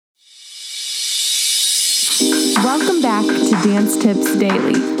Welcome back to Dance Tips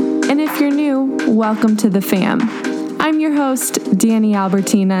Daily. And if you're new, welcome to the fam. I'm your host, Danny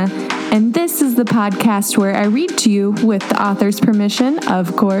Albertina, and this is the podcast where I read to you, with the author's permission,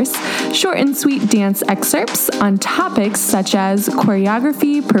 of course, short and sweet dance excerpts on topics such as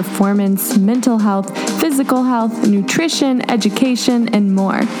choreography, performance, mental health, physical health, nutrition, education, and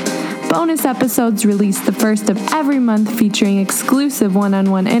more. Bonus episodes released the first of every month featuring exclusive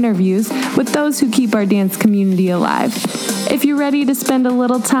one-on-one interviews with those who keep our dance community alive. If you're ready to spend a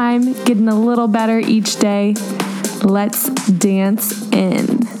little time getting a little better each day, let's dance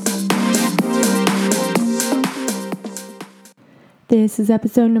in. This is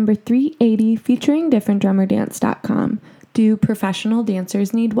episode number 380 featuring differentdrummerdance.com. Do professional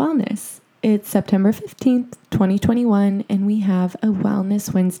dancers need wellness? It's September 15th, 2021, and we have a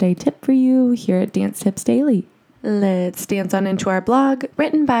Wellness Wednesday tip for you here at Dance Tips Daily. Let's dance on into our blog,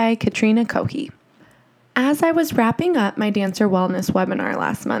 written by Katrina Cohe. As I was wrapping up my Dancer Wellness webinar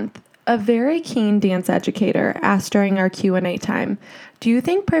last month, a very keen dance educator asked during our Q&A time, "Do you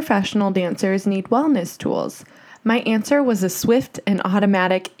think professional dancers need wellness tools?" My answer was a swift and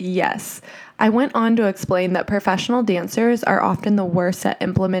automatic yes. I went on to explain that professional dancers are often the worst at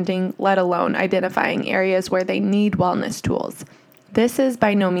implementing, let alone identifying areas where they need wellness tools. This is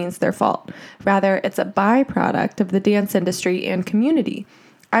by no means their fault. Rather, it's a byproduct of the dance industry and community.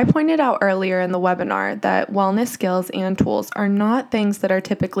 I pointed out earlier in the webinar that wellness skills and tools are not things that are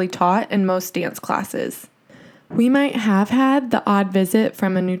typically taught in most dance classes. We might have had the odd visit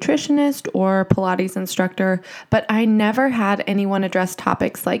from a nutritionist or Pilates instructor, but I never had anyone address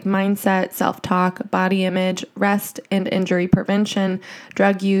topics like mindset, self-talk, body image, rest and injury prevention,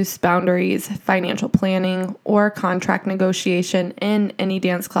 drug use, boundaries, financial planning, or contract negotiation in any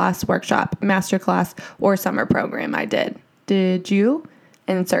dance class, workshop, masterclass, or summer program I did. Did you?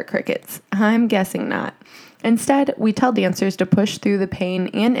 Insert crickets. I'm guessing not. Instead, we tell dancers to push through the pain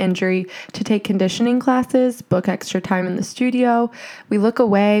and injury, to take conditioning classes, book extra time in the studio. We look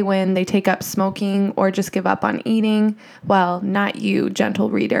away when they take up smoking or just give up on eating. Well, not you, gentle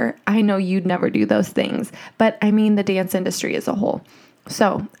reader. I know you'd never do those things, but I mean the dance industry as a whole.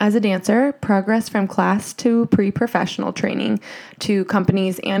 So, as a dancer, progress from class to pre-professional training to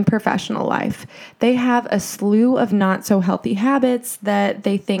companies and professional life, they have a slew of not-so-healthy habits that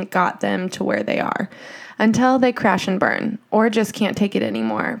they think got them to where they are, until they crash and burn, or just can't take it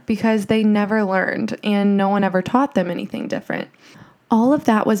anymore because they never learned and no one ever taught them anything different. All of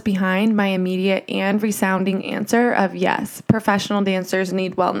that was behind my immediate and resounding answer of yes, professional dancers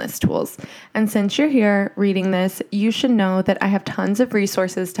need wellness tools. And since you're here reading this, you should know that I have tons of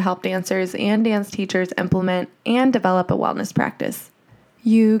resources to help dancers and dance teachers implement and develop a wellness practice.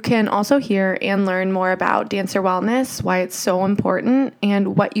 You can also hear and learn more about dancer wellness, why it's so important,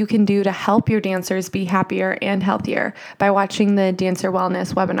 and what you can do to help your dancers be happier and healthier by watching the Dancer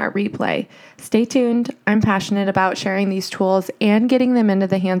Wellness webinar replay. Stay tuned. I'm passionate about sharing these tools and getting them into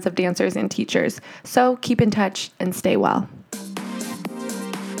the hands of dancers and teachers. So keep in touch and stay well.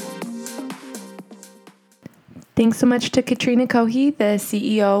 Thanks so much to Katrina Cohe, the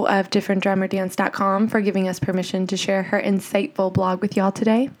CEO of differentdrummerdance.com, for giving us permission to share her insightful blog with y'all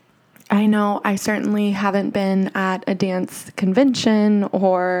today. I know I certainly haven't been at a dance convention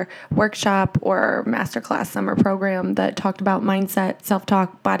or workshop or masterclass summer program that talked about mindset,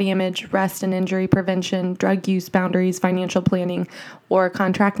 self-talk, body image, rest and injury prevention, drug use, boundaries, financial planning, or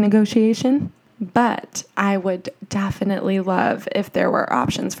contract negotiation. But I would definitely love if there were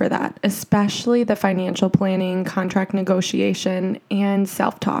options for that, especially the financial planning, contract negotiation, and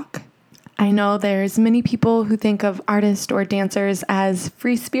self-talk. I know there's many people who think of artists or dancers as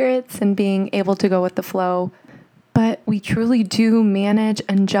free spirits and being able to go with the flow, but we truly do manage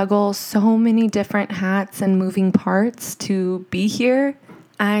and juggle so many different hats and moving parts to be here.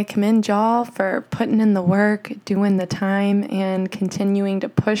 I commend y'all for putting in the work, doing the time, and continuing to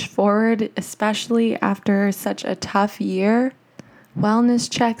push forward, especially after such a tough year. Wellness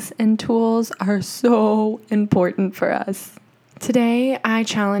checks and tools are so important for us. Today, I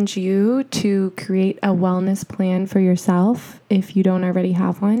challenge you to create a wellness plan for yourself if you don't already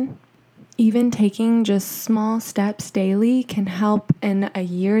have one. Even taking just small steps daily can help in a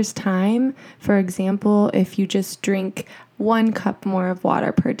year's time. For example, if you just drink 1 cup more of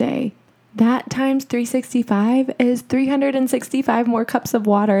water per day, that times 365 is 365 more cups of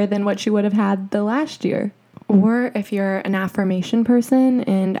water than what you would have had the last year. Or if you're an affirmation person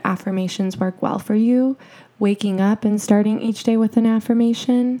and affirmations work well for you, waking up and starting each day with an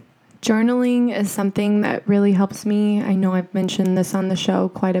affirmation. Journaling is something that really helps me. I know I've mentioned this on the show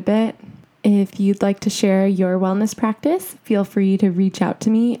quite a bit. If you'd like to share your wellness practice, feel free to reach out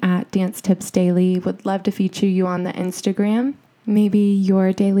to me at Dance Tips Daily. Would love to feature you on the Instagram. Maybe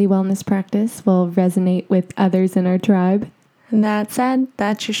your daily wellness practice will resonate with others in our tribe. That said,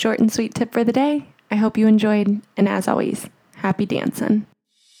 that's your short and sweet tip for the day. I hope you enjoyed, and as always, happy dancing.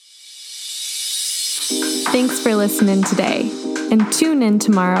 Thanks for listening today, and tune in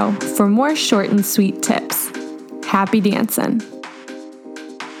tomorrow for more short and sweet tips. Happy dancing.